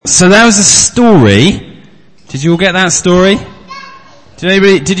So that was a story. Did you all get that story?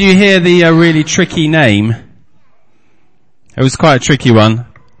 Did you hear the really tricky name? It was quite a tricky one.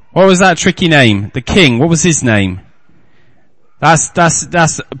 What was that tricky name? The king. What was his name? That's a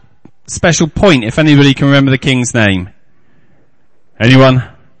special point if anybody can remember the king's name. Anyone?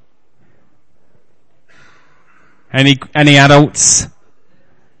 Any adults?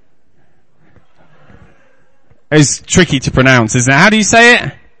 It's tricky to pronounce, isn't it? How do you say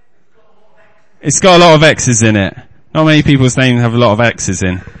it? It's got a lot of X's in it. Not many people's names have a lot of X's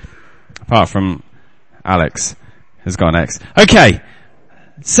in. Apart from Alex, has got an X. Okay.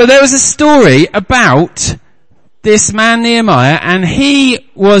 So there was a story about this man Nehemiah, and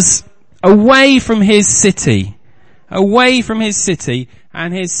he was away from his city.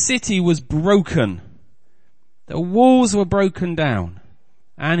 And his city was broken. The walls were broken down.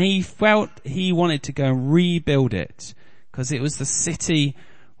 And he felt he wanted to go and rebuild it, because it was the city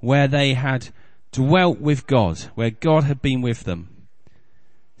where they had dwelt with God, where God had been with them.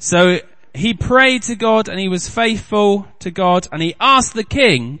 So he prayed to God and he was faithful to God, and he asked the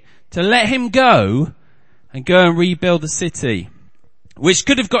king to let him go and rebuild the city, which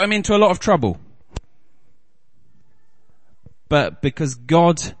could have got him into a lot of trouble. But because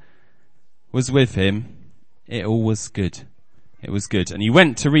God was with him, it all was good. It was good. And he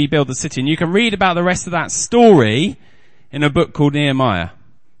went to rebuild the city. And you can read about the rest of that story in a book called Nehemiah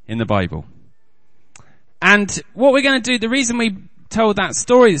in the Bible. And what we're going to do, the reason we told that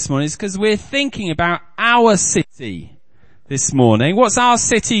story this morning is because we're thinking about our city this morning. What's our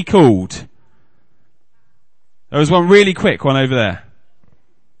city called? There was one really quick one over there.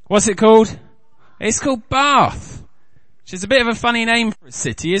 What's it called? It's called Bath, which is a bit of a funny name for a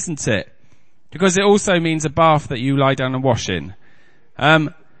city, isn't it? Because it also means a bath that you lie down and wash in.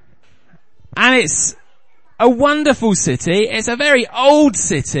 And it's a wonderful city. It's a very old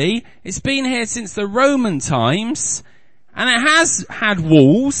city. It's been here since the Roman times. And it has had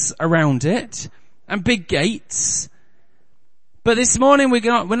walls around it and big gates. But this morning we're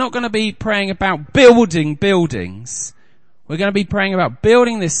not going to be praying about building buildings. We're going to be praying about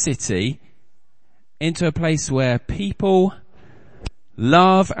building this city into a place where people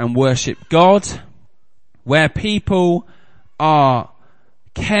love and worship God, where people are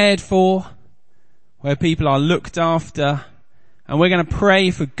cared for, where people are looked after, and we're going to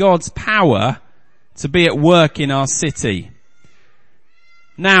pray for God's power to be at work in our city.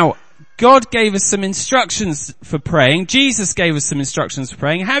 Now, God gave us some instructions for praying. Jesus gave us some instructions for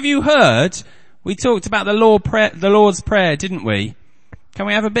praying. Have you heard? We talked about the Lord's Prayer, didn't we? Can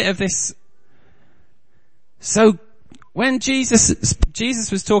we have a bit of this? So, when Jesus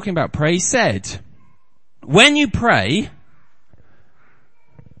was talking about prayer, he said, when you pray,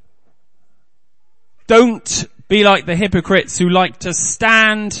 don't be like the hypocrites who like to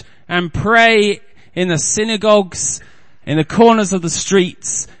stand and pray in the synagogues, in the corners of the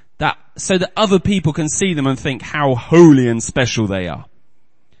streets, so that other people can see them and think how holy and special they are.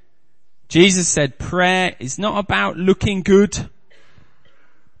 Jesus said prayer is not about looking good.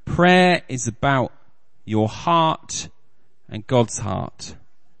 Prayer is about your heart and God's heart.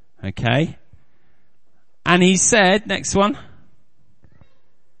 Okay? And he said, next one.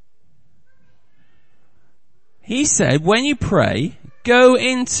 He said, when you pray, go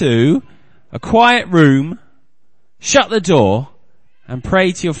into a quiet room, shut the door, and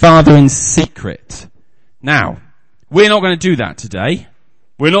pray to your Father in secret. Now, we're not going to do that today.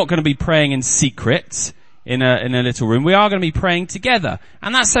 We're not going to be praying in secret in a little room. We are going to be praying together.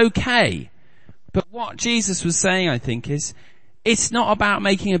 And that's okay. But what Jesus was saying, I think, is it's not about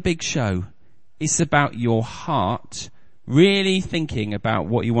making a big show. It's about your heart really thinking about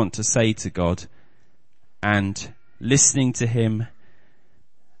what you want to say to God and listening to him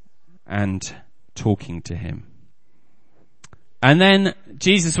and talking to him. And then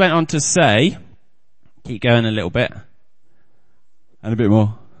Jesus went on to say, keep going a little bit and a bit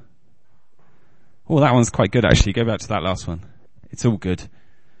more. Oh, that one's quite good actually. Go back to that last one. It's all good.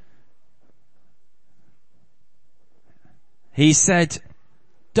 He said,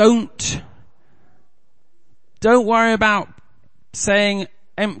 don't worry about saying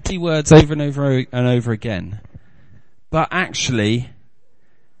empty words over and over again. But actually,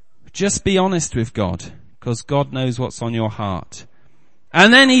 just be honest with God, because God knows what's on your heart.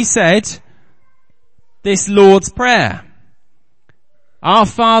 And then he said, this Lord's Prayer. Our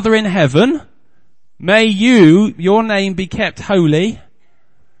Father in heaven, may your name be kept holy,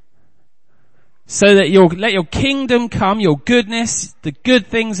 so that let your kingdom come, your goodness, the good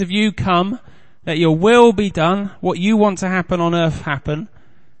things of you come, that your will be done, what you want to happen on earth happen,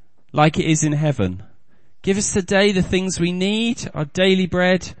 like it is in heaven. Give us today the things we need, our daily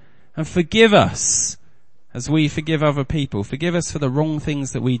bread, and forgive us as we forgive other people. Forgive us for the wrong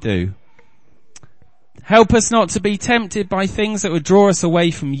things that we do. Help us not to be tempted by things that would draw us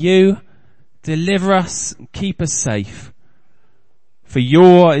away from you. Deliver us and keep us safe. For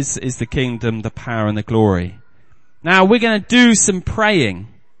yours is the kingdom, the power and the glory. Now we're going to do some praying.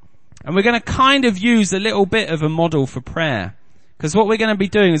 And we're going to kind of use a little bit of a model for prayer. Because what we're going to be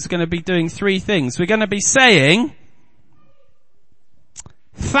doing is we're going to be doing three things. We're going to be saying,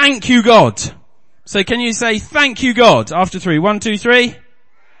 thank you, God. So can you say, thank you, God, after three? 1, 2, 3.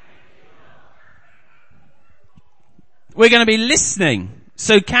 We're going to be listening.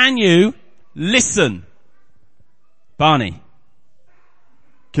 So can you listen? Barney,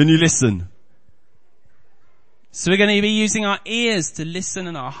 can you listen? So we're going to be using our ears to listen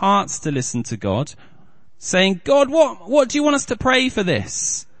and our hearts to listen to God. Saying, God, what do you want us to pray for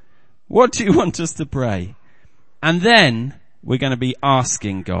this? What do you want us to pray? And then we're going to be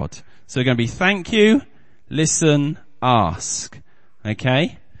asking God. So we're going to be thank you, listen, ask.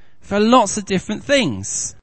 Okay? For lots of different things.